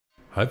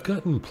I've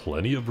gotten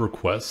plenty of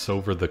requests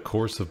over the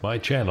course of my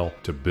channel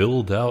to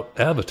build out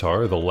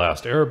Avatar: The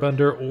Last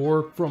Airbender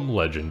or From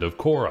Legend of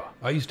Korra.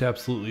 I used to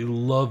absolutely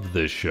love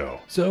this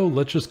show, so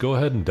let's just go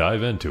ahead and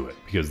dive into it,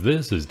 because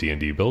this is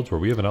DnD Builds, where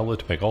we have an outlet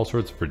to make all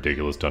sorts of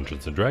ridiculous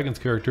Dungeons & Dragons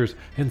characters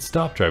and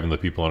stop driving the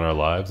people in our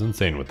lives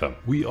insane with them.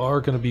 We are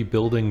going to be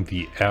building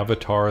the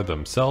Avatar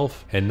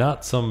themselves, and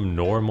not some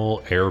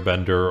normal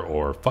airbender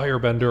or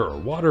firebender or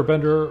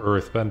waterbender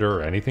or earthbender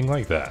or anything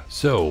like that.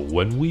 So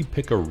when we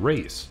pick a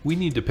race,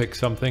 we need to pick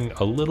something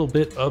a little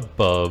bit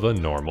above a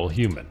normal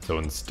human. So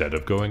instead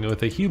of going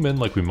with a human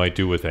like we might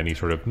do with any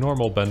sort of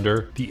normal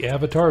bender, the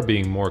Avatar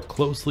being more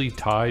closely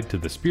tied to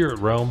the spirit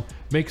realm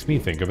makes me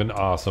think of an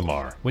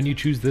Aasimar. When you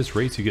choose this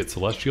race, you get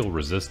celestial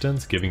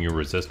resistance, giving you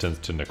resistance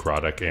to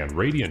necrotic and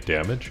radiant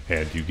damage,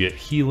 and you get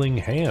healing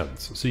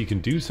hands, so you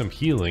can do some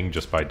healing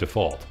just by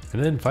default.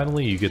 And then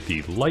finally you get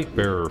the light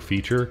bearer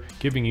feature,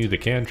 giving you the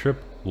cantrip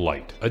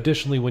Light.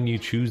 Additionally, when you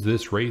choose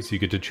this race, you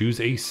get to choose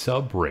a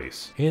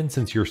sub-race. And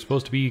since you're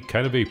supposed to be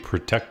kind of a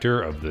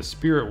protector of the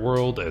spirit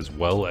world as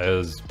well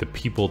as the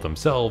people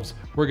themselves,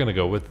 we're going to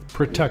go with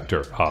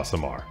Protector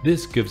Aasimar.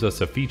 This gives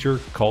us a feature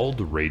called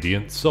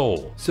Radiant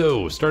Soul.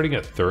 So starting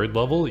at 3rd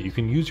level, you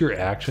can use your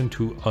action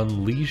to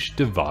unleash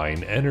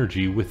divine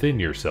energy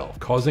within yourself,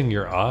 causing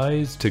your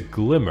eyes to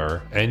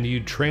glimmer, and you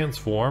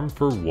transform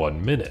for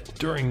 1 minute.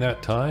 During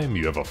that time,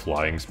 you have a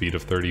flying speed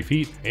of 30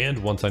 feet, and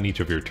once on each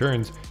of your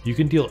turns, you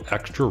can deal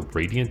extra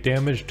radiant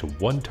damage to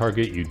one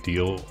target you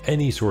deal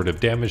any sort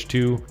of damage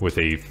to with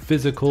a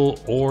physical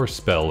or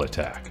spell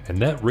attack. And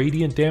that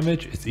radiant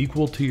damage is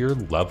equal to your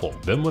level.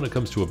 Then when it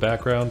comes to a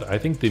background, I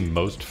think the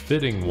most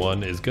fitting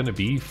one is going to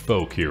be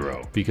Folk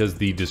Hero, because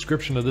the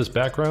description of this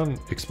background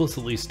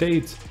explicitly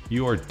states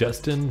you are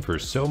destined for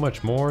so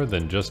much more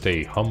than just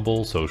a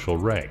humble social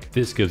rank.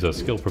 This gives us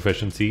skill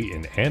proficiency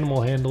in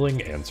animal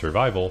handling and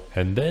survival,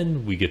 and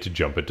then we get to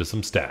jump into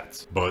some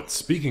stats. But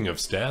speaking of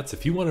stats,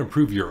 if you want to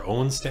improve your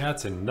own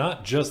stats and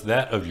not just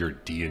that of your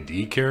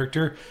D&D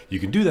character, you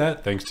can do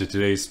that thanks to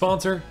today's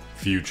sponsor,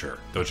 Future.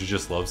 Don't you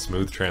just love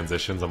smooth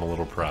transitions? I'm a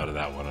little proud of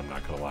that one, I'm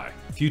not gonna lie.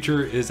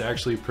 Future is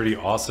actually pretty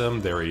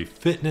awesome. They're a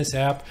fitness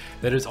app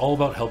that is all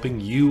about helping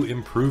you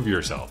improve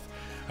yourself.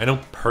 I know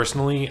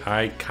personally,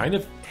 I kind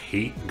of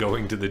hate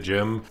going to the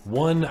gym.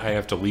 1, I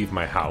have to leave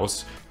my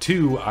house.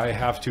 2, I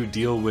have to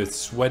deal with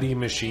sweaty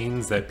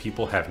machines that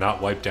people have not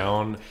wiped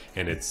down,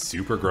 and it's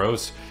super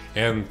gross.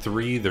 And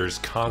 3, there's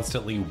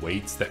constantly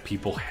weights that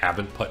people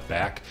haven't put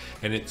back,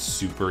 and it's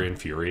super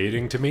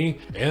infuriating to me.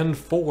 And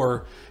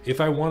 4,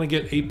 if I want to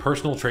get a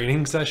personal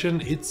training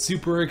session, it's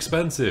super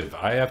expensive.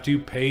 I have to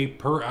pay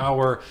per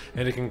hour,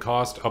 and it can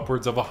cost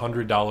upwards of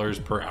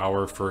 $100 per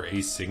hour for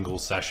a single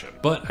session.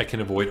 But I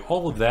can avoid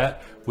all of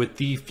that with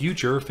the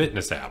Future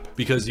Fitness app,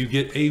 because you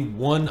get a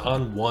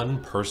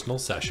one-on-one personal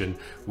session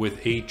with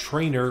a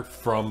trainer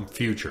from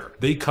Future.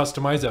 They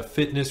customize a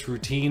fitness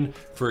routine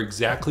for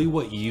exactly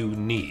what you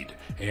need,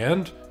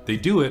 and they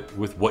do it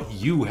with what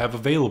you have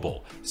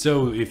available.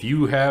 So if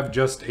you have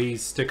just a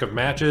stick of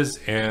matches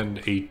and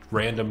a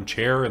random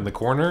chair in the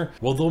corner,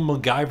 well, they'll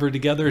MacGyver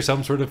together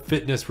some sort of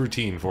fitness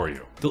routine for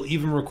you. They'll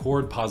even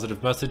record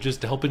positive messages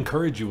to help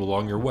encourage you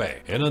along your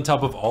way. And on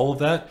top of all of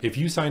that, if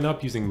you sign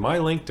up using my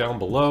link down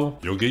below,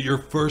 you'll get your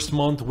first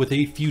month with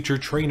a Future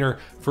trainer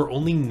for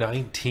only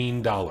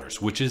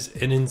 $19, which is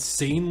an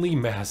insanely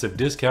massive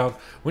discount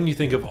when you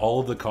think of all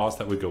of the costs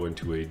that would go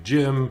into a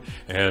gym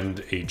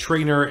and a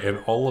trainer and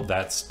all of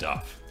that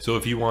stuff. So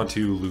if you want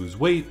to lose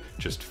weight,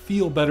 just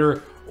feel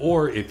better,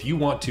 or if you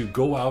want to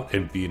go out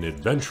and be an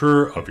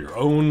adventurer of your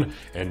own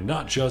and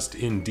not just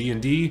in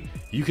D&D,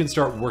 you can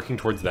start working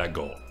towards that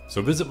goal.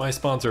 So visit my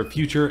sponsor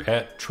Future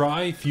at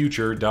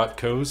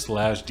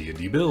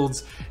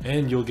tryfuture.co/DnDbuilds,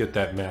 and you'll get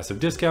that massive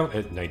discount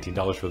at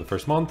 $19 for the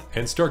first month,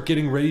 and start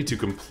getting ready to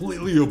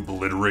completely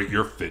obliterate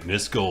your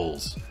fitness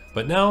goals.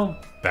 But now,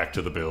 back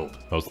to the build.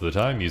 Most of the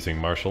time, using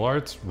martial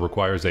arts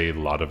requires a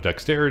lot of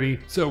dexterity,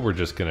 so we're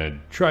just gonna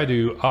try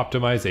to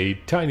optimize a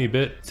tiny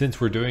bit, since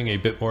we're doing a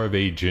bit more of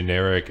a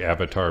generic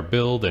Avatar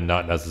build and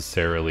not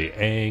necessarily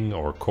Aang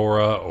or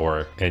Korra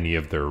or any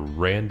of their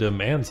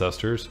random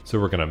ancestors. So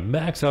we're gonna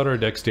max out our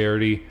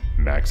dexterity,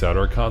 max out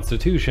our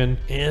constitution,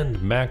 and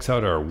max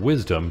out our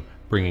wisdom,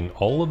 bringing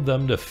all of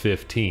them to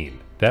 15.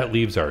 That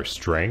leaves our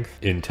strength,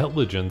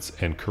 intelligence,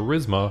 and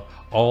charisma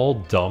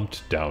all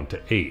dumped down to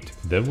 8.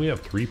 Then we have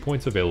 3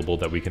 points available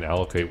that we can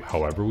allocate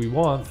however we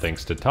want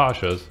thanks to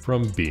Tasha's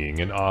from being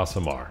an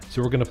Aasimar.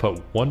 So we're going to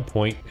put 1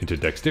 point into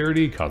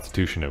dexterity,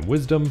 constitution, and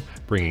wisdom,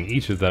 bringing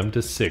each of them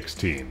to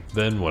 16.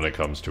 Then when it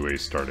comes to a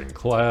starting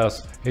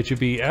class, it should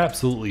be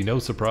absolutely no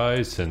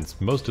surprise, since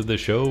most of the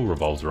show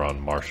revolves around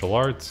martial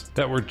arts,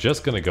 that we're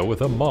just going to go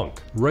with a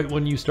monk. Right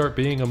when you start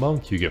being a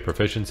monk, you get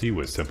proficiency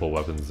with simple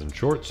weapons and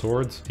short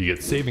swords, you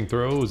get saving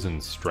throws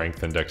and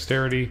strength and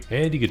dexterity,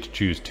 and you get to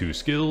choose 2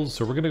 skills,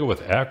 so we're going to go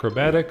with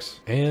Acrobatics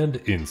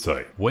and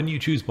Insight. When you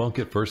choose Monk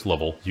at first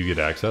level, you get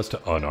access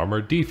to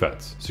Unarmored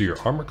Defense. So your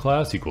armor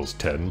class equals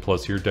 10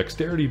 plus your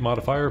Dexterity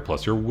modifier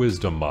plus your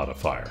Wisdom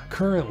modifier,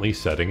 currently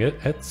setting it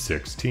at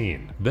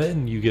 16.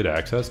 Then you get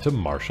access to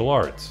Martial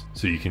Arts,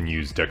 so you can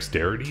use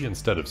Dexterity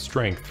instead of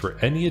Strength for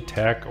any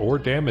attack or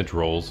damage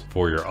rolls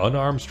for your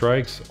unarmed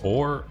strikes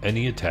or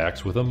any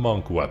attacks with a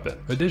monk weapon.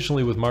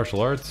 Additionally, with Martial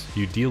Arts,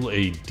 you deal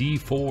a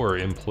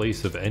D4 in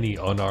place of any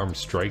unarmed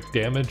strike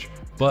damage,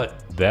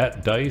 but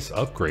that dice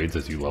upgrades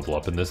as you level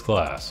up in this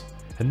class.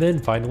 And then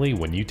finally,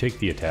 when you take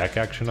the attack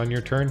action on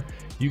your turn,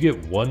 you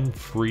get one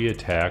free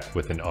attack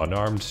with an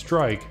unarmed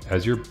strike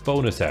as your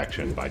bonus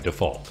action by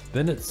default.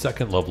 Then at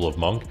second level of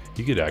Monk,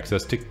 you get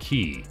access to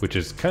Ki, which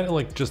is kind of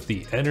like just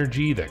the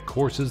energy that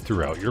courses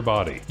throughout your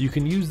body. You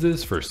can use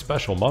this for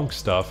special monk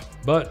stuff,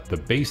 but the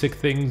basic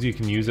things you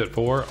can use it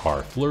for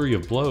are Flurry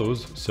of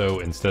Blows,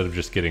 so instead of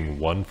just getting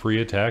one free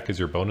attack as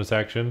your bonus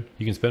action,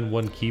 you can spend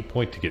one key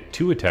point to get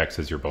 2 attacks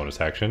as your bonus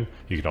action.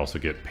 You can also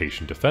get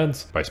Patient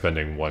Defense by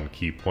spending 1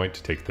 key point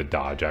to take the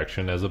dodge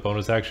action as a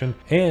bonus action,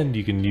 and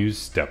you can use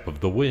Step of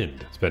the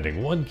Wind,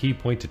 spending 1 key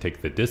point to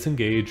take the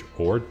disengage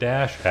or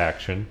dash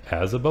action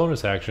as a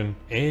bonus action,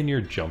 and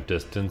your jump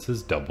distance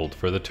is doubled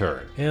for the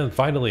turn. And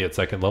finally, at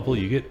second level,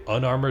 you get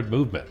unarmored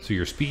movement, so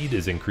your speed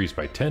is increased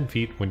by 10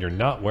 feet when you're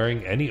not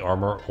wearing any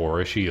armor or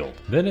a shield.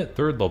 Then at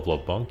third level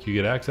of Monk, you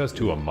get access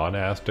to a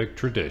monastic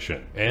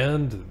tradition,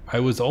 and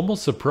I was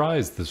almost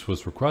surprised this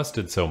was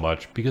requested so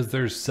much because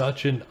there's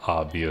such an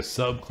obvious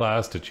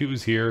subclass to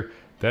choose here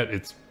that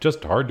it's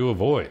just hard to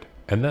avoid.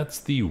 And that's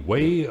the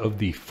Way of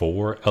the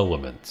 4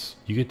 Elements.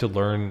 You get to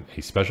learn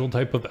a special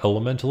type of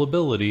elemental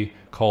ability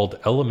called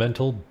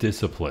Elemental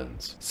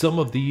Disciplines. Some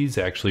of these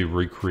actually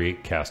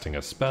recreate casting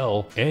a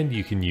spell, and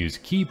you can use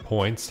key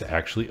points to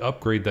actually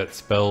upgrade that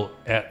spell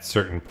at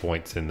certain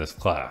points in this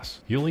class.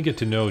 You only get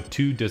to know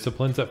 2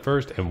 disciplines at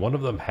first, and one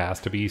of them has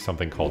to be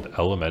something called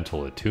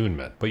Elemental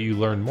Attunement, but you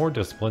learn more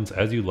disciplines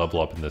as you level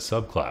up in this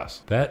subclass.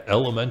 That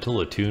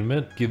Elemental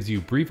Attunement gives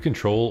you brief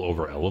control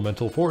over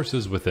elemental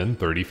forces within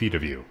 30 feet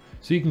of you.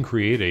 So you can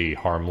create a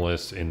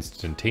harmless,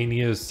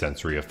 instantaneous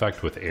sensory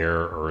effect with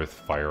air, earth,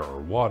 fire, or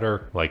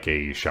water, like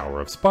a shower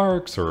of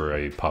sparks, or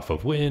a puff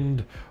of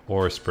wind,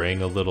 or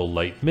spraying a little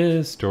light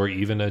mist, or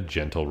even a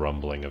gentle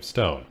rumbling of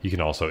stone. You can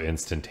also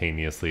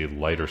instantaneously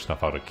light or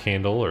snuff out a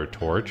candle or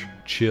torch,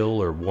 chill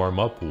or warm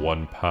up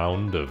 1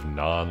 pound of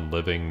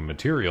non-living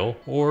material,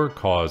 or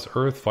cause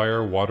earth,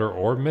 fire, water,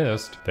 or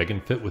mist that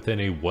can fit within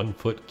a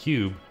 1-foot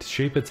cube to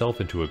shape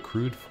itself into a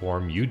crude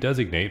form you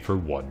designate for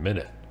 1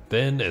 minute.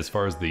 Then, as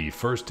far as the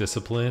first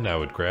discipline I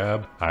would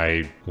grab,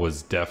 I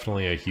was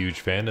definitely a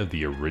huge fan of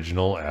the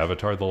original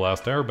Avatar: The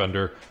Last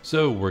Airbender,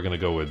 so we're going to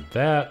go with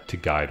that to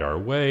guide our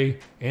way,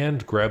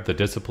 and grab the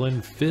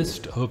discipline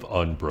Fist of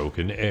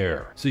Unbroken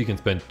Air. So you can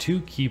spend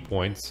 2 key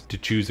points to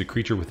choose a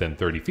creature within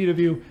 30 feet of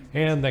you,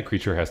 and that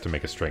creature has to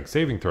make a strength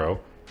saving throw.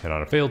 And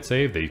on a failed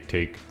save, they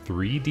take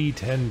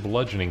 3d10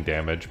 bludgeoning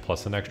damage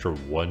plus an extra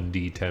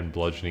 1d10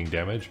 bludgeoning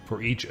damage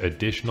for each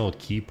additional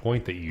key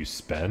point that you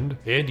spend,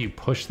 and you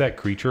push that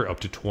creature up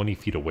to 20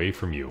 feet away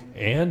from you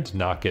and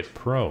knock it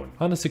prone.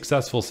 On a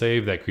successful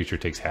save, that creature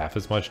takes half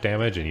as much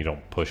damage and you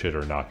don't push it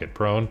or knock it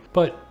prone,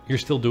 but you're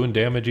still doing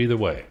damage either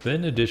way.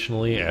 Then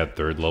additionally, at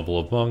third level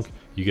of Monk,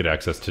 you get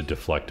access to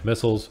deflect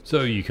missiles,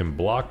 so you can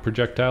block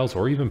projectiles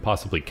or even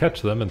possibly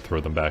catch them and throw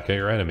them back at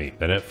your enemy.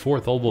 Then at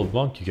fourth level of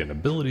Monk, you get an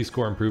ability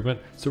score improvement,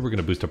 so we're going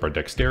to boost up our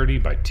dexterity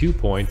by 2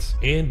 points,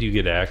 and you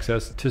get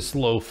access to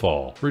slow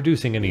fall,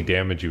 reducing any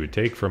damage you would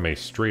take from a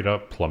straight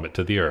up plummet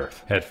to the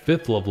earth. At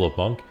fifth level of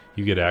Monk,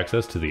 you get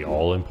access to the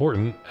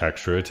all-important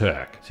extra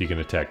attack. So you can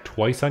attack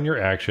twice on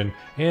your action,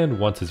 and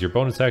once as your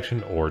bonus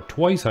action, or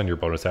twice on your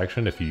bonus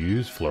action if you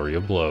use Flurry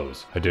of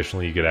Blows.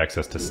 Additionally, you get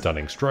access to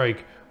Stunning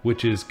Strike,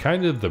 which is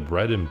kind of the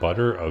bread and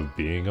butter of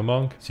being a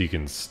monk, so you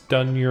can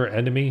stun your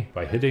enemy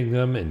by hitting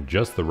them in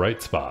just the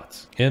right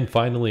spots. And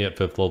finally, at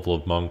 5th level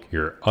of Monk,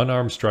 your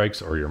unarmed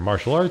strikes or your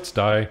martial arts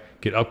die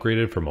get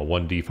upgraded from a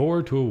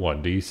 1d4 to a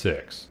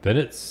 1d6. Then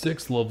at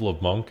 6th level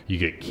of Monk, you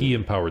get key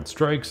empowered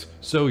strikes,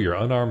 so your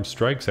unarmed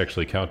strikes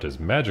actually count as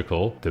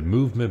magical. The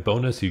movement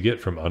bonus you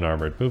get from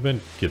unarmored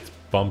movement gets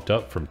bumped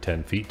up from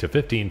 10 feet to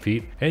 15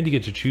 feet, and you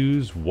get to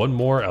choose one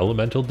more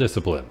elemental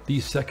discipline. The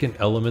second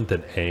element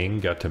that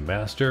Aang got to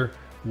master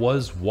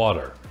was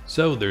water.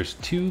 So there's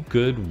 2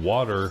 good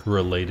water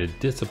related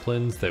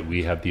disciplines that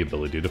we have the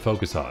ability to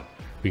focus on.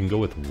 We can go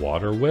with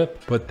Water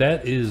Whip, but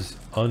that is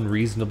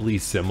unreasonably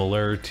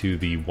similar to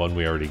the one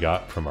we already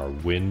got from our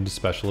wind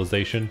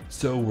specialization.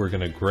 So we're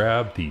gonna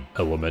grab the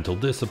elemental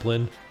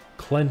discipline,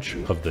 Clench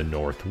of the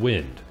North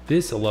Wind.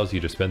 This allows you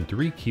to spend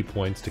 3 key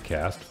points to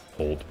cast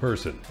Hold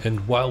Person.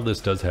 And while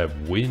this does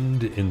have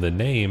wind in the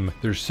name,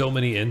 there's so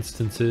many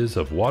instances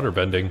of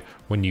waterbending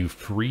when you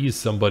freeze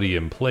somebody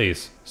in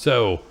place.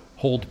 So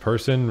Hold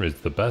person is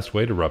the best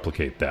way to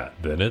replicate that.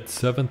 Then at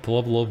 7th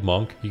level of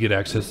monk, you get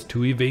access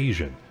to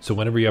evasion. So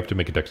whenever you have to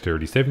make a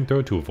dexterity saving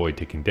throw to avoid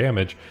taking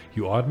damage,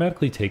 you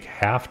automatically take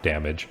half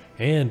damage,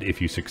 and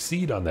if you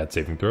succeed on that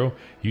saving throw,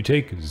 you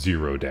take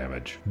 0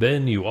 damage.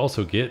 Then you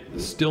also get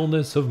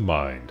stillness of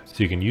mind,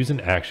 so you can use an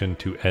action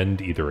to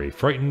end either a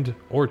frightened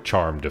or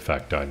charmed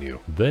effect on you.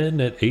 Then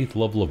at 8th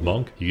level of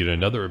monk, you get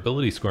another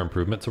ability score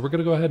improvement, so we're going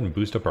to go ahead and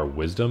boost up our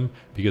wisdom,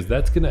 because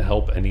that's going to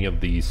help any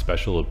of the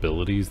special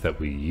abilities that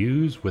we use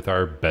with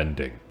our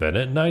bending. Then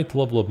at 9th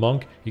level of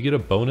monk, you get a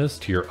bonus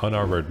to your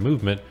unarmored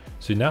movement,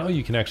 so now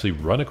you can actually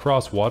run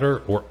across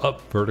water or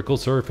up vertical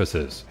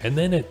surfaces. And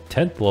then at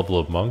 10th level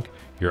of monk,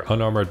 your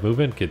unarmored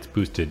movement gets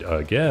boosted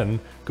again,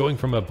 going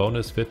from a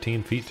bonus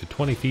 15 feet to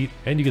 20 feet,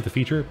 and you get the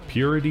feature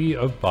Purity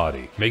of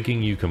Body,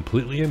 making you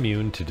completely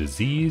immune to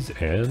disease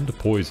and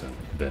poison.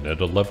 Then at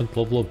 11th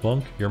level of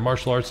monk, your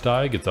martial arts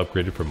die gets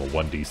upgraded from a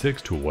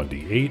 1d6 to a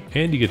 1d8,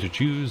 and you get to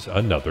choose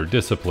another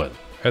discipline.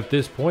 At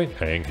this point,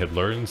 Aang had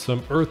learned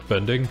some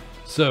earthbending,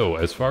 so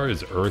as far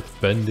as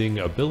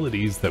earthbending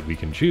abilities that we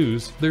can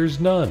choose, there's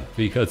none,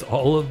 because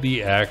all of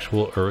the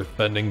actual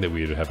earthbending that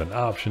we would have an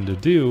option to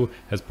do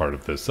as part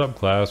of this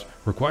subclass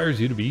requires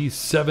you to be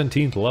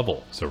 17th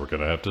level. So we're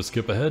gonna have to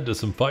skip ahead to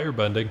some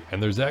firebending,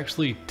 and there's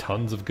actually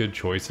tons of good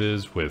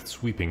choices with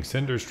sweeping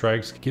cinder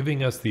strikes,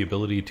 giving us the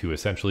ability to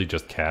essentially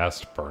just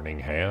cast burning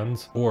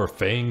hands, or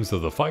fangs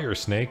of the fire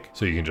snake,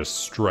 so you can just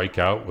strike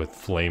out with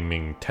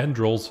flaming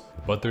tendrils.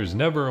 But there's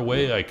never a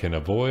way I can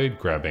avoid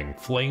grabbing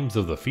flames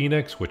of the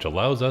phoenix, which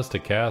allows us to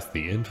cast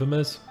the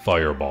infamous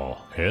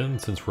fireball. And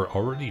since we're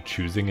already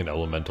choosing an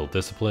elemental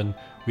discipline,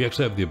 we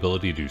actually have the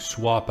ability to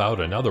swap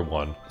out another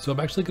one. So I'm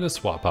actually going to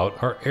swap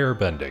out our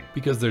airbending,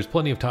 because there's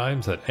plenty of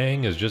times that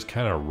Aang is just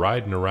kind of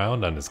riding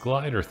around on his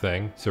glider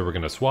thing. So we're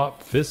going to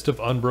swap Fist of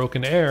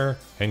Unbroken Air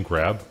and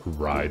grab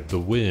Ride the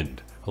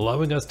Wind,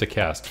 allowing us to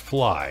cast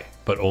Fly,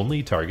 but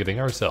only targeting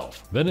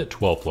ourselves. Then at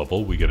 12th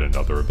level, we get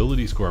another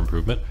ability score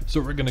improvement, so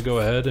we're going to go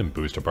ahead and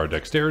boost up our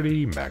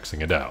dexterity,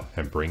 maxing it out,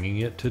 and bringing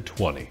it to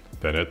 20.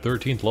 Then at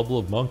 13th level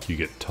of monk, you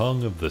get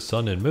Tongue of the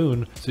Sun and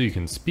Moon, so you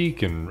can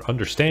speak and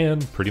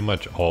understand pretty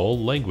much all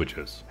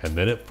languages. And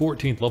then at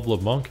 14th level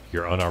of monk,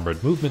 your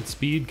unarmored movement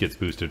speed gets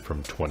boosted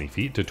from 20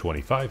 feet to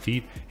 25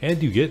 feet,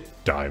 and you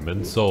get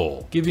Diamond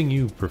Soul, giving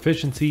you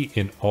proficiency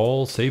in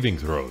all saving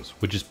throws,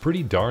 which is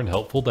pretty darn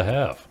helpful to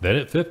have. Then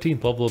at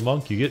 15th level of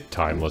monk, you get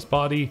Timeless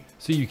Body,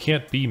 so you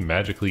can't be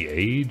magically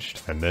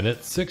aged. And then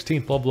at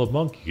 16th level of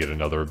monk, you get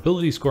another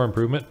ability score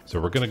improvement, so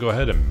we're going to go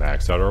ahead and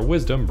max out our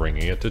wisdom,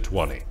 bringing it to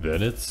 20.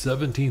 Then at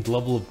 17th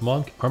level of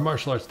monk, our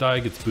martial arts die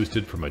gets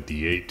boosted from a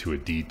d8 to a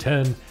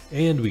d10,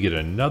 and we get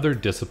another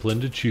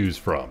discipline to choose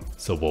from.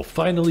 So we'll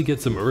finally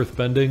get some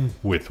earthbending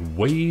with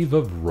Wave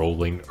of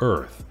Rolling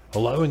Earth,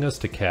 allowing us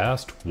to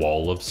cast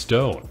Wall of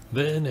Stone.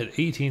 Then at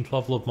 18th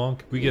level of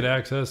monk, we get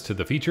access to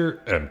the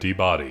feature Empty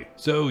Body.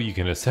 So you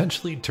can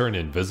essentially turn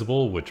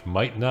invisible, which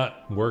might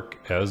not work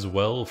as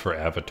well for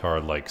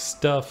avatar-like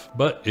stuff,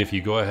 but if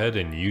you go ahead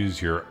and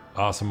use your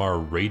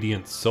Aasimar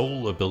Radiant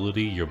Soul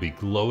ability, you'll be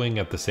glowing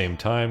at the same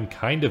time,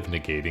 kind of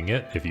negating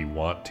it if you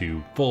want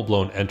to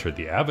full-blown enter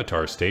the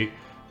avatar state,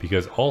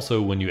 because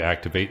also when you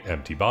activate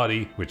Empty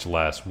Body, which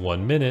lasts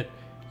 1 minute,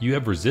 you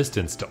have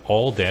resistance to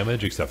all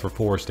damage except for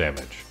force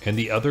damage. And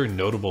the other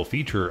notable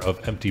feature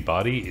of Empty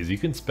Body is you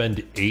can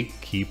spend 8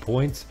 key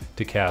points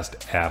to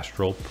cast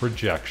Astral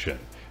Projection.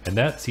 And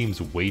that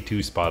seems way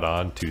too spot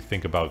on to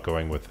think about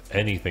going with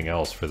anything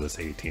else for this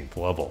 18th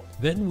level.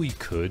 Then we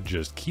could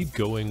just keep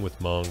going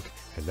with Monk,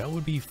 and that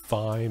would be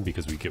fine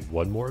because we get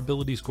one more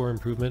ability score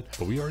improvement,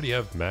 but we already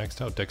have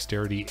maxed out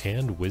dexterity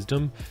and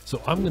wisdom,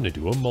 so I'm going to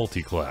do a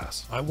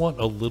multi-class. I want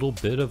a little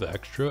bit of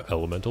extra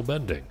elemental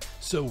bending,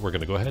 so we're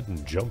going to go ahead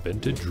and jump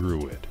into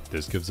Druid.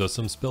 This gives us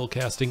some spell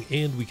casting,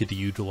 and we get to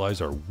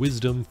utilize our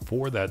wisdom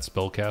for that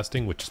spell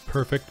casting, which is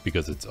perfect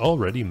because it's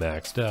already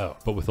maxed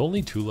out. But with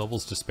only 2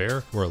 levels to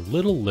spare, we're a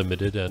little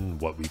limited in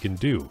what we can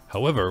do.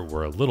 However,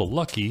 we're a little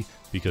lucky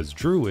because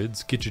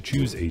druids get to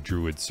choose a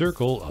druid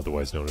circle,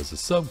 otherwise known as a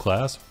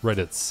subclass, right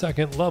at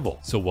 2nd level.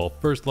 So while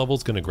 1st level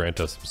is going to grant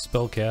us some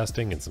spell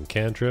casting and some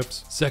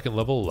cantrips, 2nd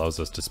level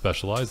allows us to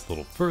specialize a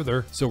little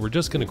further, so we're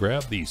just going to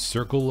grab the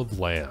Circle of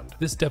Land.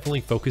 This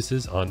definitely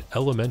focuses on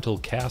elemental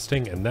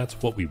casting, and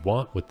that's what we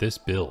want with this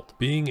build.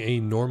 Being a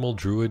normal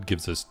druid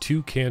gives us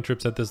 2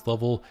 cantrips at this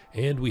level,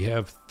 and we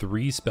have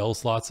 3 spell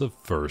slots of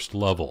 1st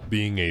level.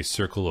 Being a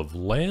Circle of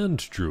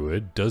Land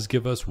druid does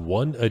give us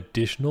 1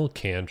 additional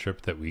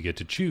cantrip that we get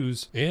to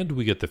choose, and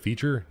we get the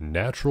feature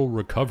Natural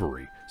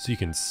Recovery, so you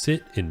can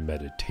sit in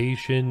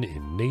meditation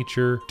in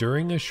nature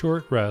during a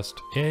short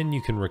rest, and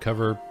you can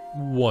recover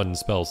 1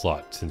 spell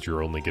slot since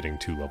you're only getting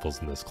 2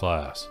 levels in this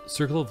class.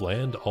 Circle of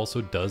Land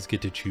also does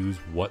get to choose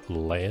what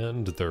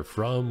land they're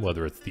from,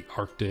 whether it's the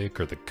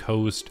Arctic or the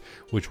coast,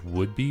 which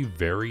would be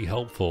very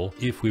helpful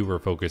if we were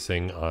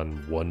focusing on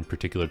one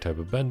particular type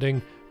of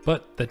bending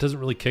but that doesn't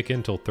really kick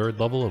in till 3rd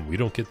level and we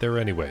don't get there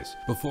anyways.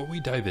 Before we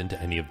dive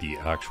into any of the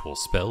actual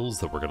spells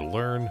that we're going to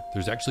learn,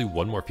 there's actually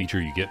one more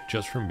feature you get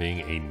just from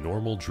being a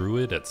normal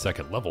druid at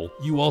 2nd level.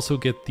 You also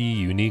get the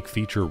unique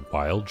feature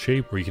Wild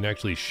Shape, where you can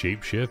actually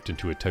shapeshift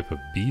into a type of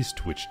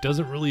beast, which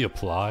doesn't really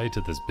apply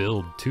to this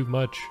build too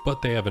much,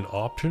 but they have an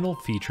optional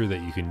feature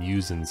that you can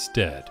use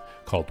instead,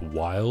 called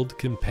Wild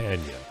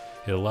Companion.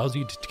 It allows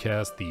you to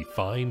cast the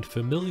Find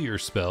Familiar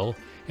spell,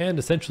 and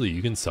essentially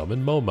you can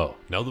summon Momo.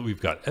 Now that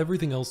we've got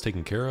everything else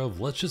taken care of,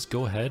 let's just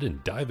go ahead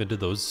and dive into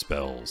those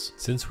spells.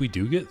 Since we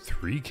do get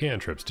 3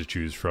 cantrips to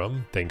choose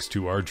from, thanks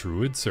to our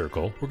druid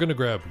circle, we're gonna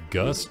grab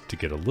Gust to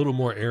get a little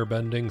more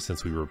airbending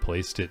since we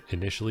replaced it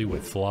initially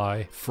with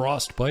Fly,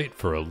 Frostbite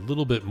for a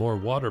little bit more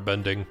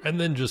waterbending, and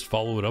then just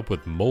follow it up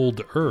with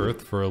Mold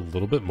Earth for a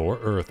little bit more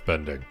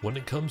earthbending. When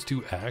it comes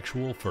to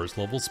actual 1st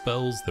level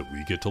spells that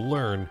we get to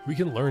learn, we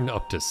can learn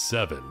up to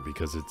 7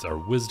 because it's our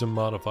wisdom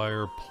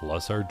modifier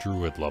plus our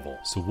druid level.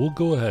 So we'll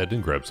go ahead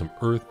and grab some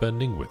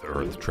earthbending with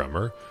Earth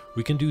Tremor.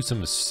 We can do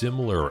some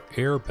similar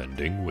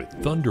airbending with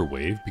Thunder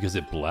Wave because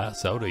it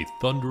blasts out a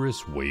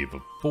thunderous wave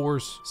of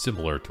force,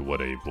 similar to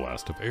what a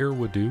blast of air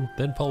would do.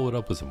 Then follow it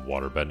up with some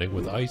waterbending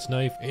with Ice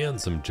Knife and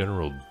some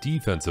general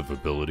defensive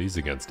abilities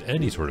against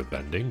any sort of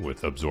bending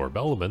with Absorb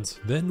Elements.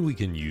 Then we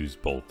can use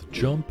both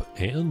Jump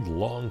and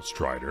Long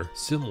Strider,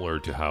 similar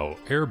to how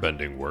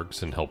airbending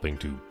works in helping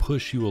to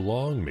push you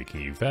along,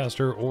 making you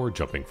faster, or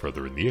jumping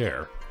further in the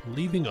air.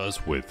 Leaving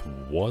us with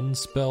 1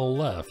 spell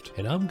left,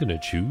 and I'm gonna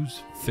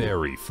choose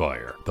Fairy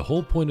Fire. The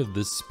whole point of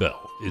this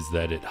spell is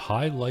that it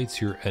highlights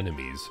your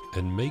enemies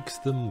and makes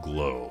them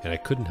glow, and I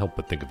couldn't help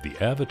but think of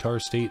the avatar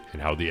state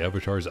and how the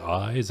avatar's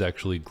eyes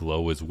actually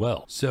glow as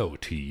well. So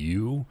to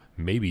you,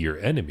 maybe your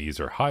enemies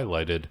are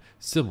highlighted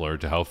similar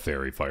to how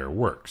Fairy Fire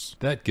works.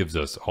 That gives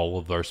us all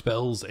of our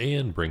spells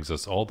and brings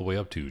us all the way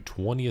up to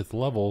 20th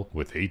level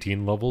with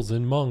 18 levels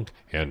in Monk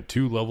and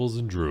 2 levels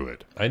in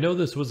Druid. I know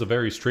this was a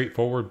very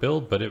straightforward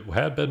build, but it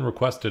had been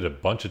requested a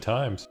bunch of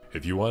times.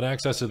 If you want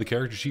access to the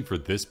character sheet for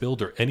this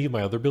build or any of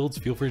my other builds,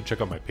 feel free to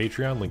check out my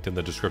Patreon, linked in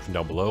the description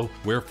down below,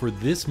 where for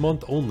this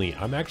month only,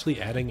 I'm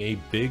actually adding a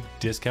big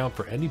discount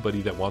for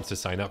anybody that wants to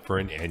sign up for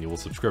an annual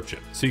subscription.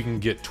 So you can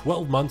get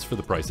 12 months for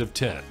the price of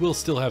 10. We'll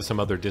still have some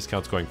other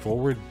discounts going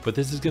forward, but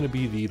this is going to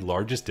be the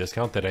largest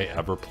discount that I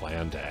ever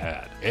plan to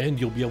add. And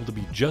you'll be able to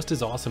be just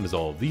as awesome as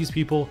all of these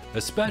people,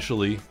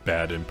 especially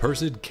Bad and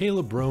Persid,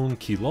 Caleb Roan,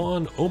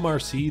 Keelan, Omar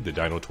C, the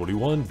Dino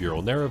 21,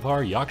 Viral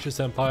Nerevar, Yaksha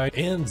Senpai,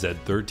 and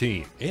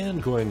Z13.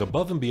 And going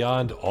above and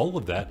beyond all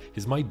of that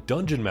is my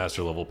Dungeon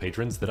Master level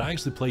patrons that I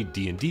actually play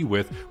D&D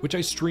with, which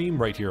I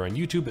stream right here on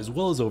YouTube as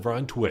well as over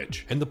on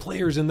Twitch. And the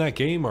players in that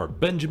game are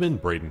Benjamin,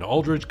 Braden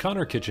Aldridge,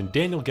 Connor Kitchen,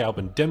 Daniel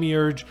Galvin,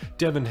 Demiurge,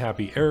 Devin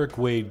Happy, Eric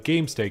Wade,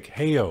 GameSteak,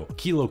 Heyo,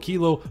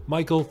 Kilo,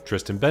 Michael,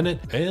 Tristan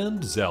Bennett,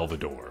 and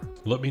Salvador.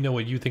 Let me know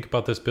what you think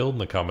about this build in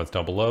the comments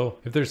down below.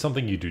 If there's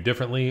something you do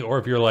differently, or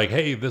if you're like,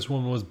 hey, this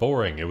one was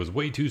boring, it was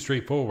way too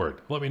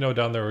straightforward, let me know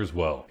down there as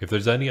well. If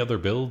there's any other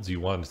builds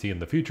you want to see in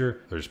the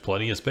future, there's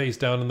plenty of space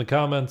down in the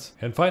comments.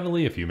 And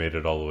finally, if you made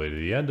it all the way to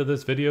the end of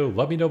this video,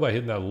 let me know by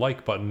hitting that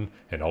like button,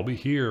 and I'll be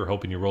here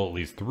hoping you roll at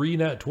least 3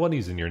 nat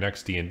 20s in your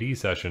next D&D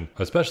session,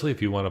 especially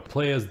if you want to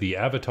play as the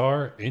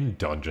Avatar in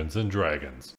Dungeons & Dragons.